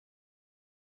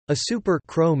A super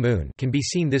Crow moon can be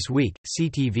seen this week,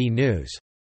 CTV News.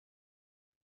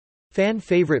 Fan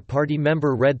favorite party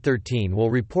member Red 13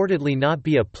 will reportedly not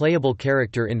be a playable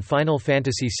character in Final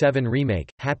Fantasy VII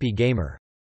Remake, Happy Gamer.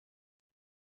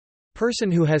 Person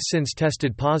who has since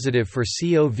tested positive for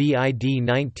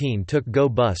COVID-19 took Go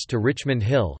bus to Richmond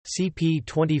Hill,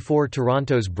 CP24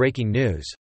 Toronto's breaking news.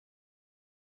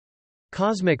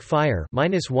 Cosmic fire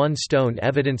 -1 stone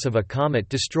evidence of a comet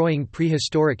destroying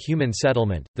prehistoric human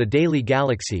settlement, the Daily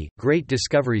Galaxy, Great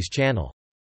Discoveries Channel.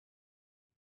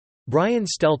 Brian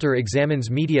Stelter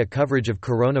examines media coverage of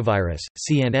coronavirus,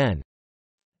 CNN.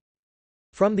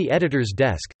 From the editor's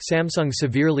desk, Samsung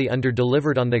severely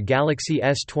under-delivered on the Galaxy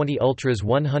S20 Ultra's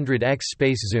 100x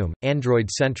space zoom, Android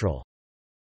Central.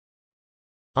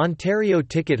 Ontario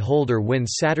ticket holder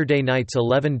wins Saturday night's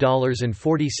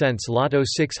 $11.40 Lotto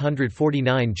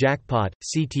 649 jackpot,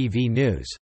 CTV News.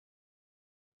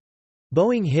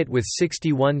 Boeing hit with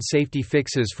 61 safety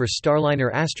fixes for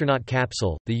Starliner astronaut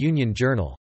capsule, The Union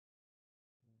Journal.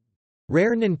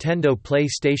 Rare Nintendo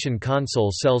PlayStation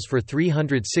console sells for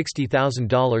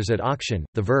 $360,000 at auction,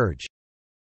 The Verge.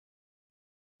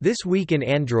 This week in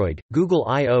Android, Google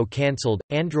I/O cancelled,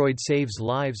 Android saves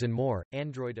lives and more,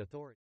 Android Authority.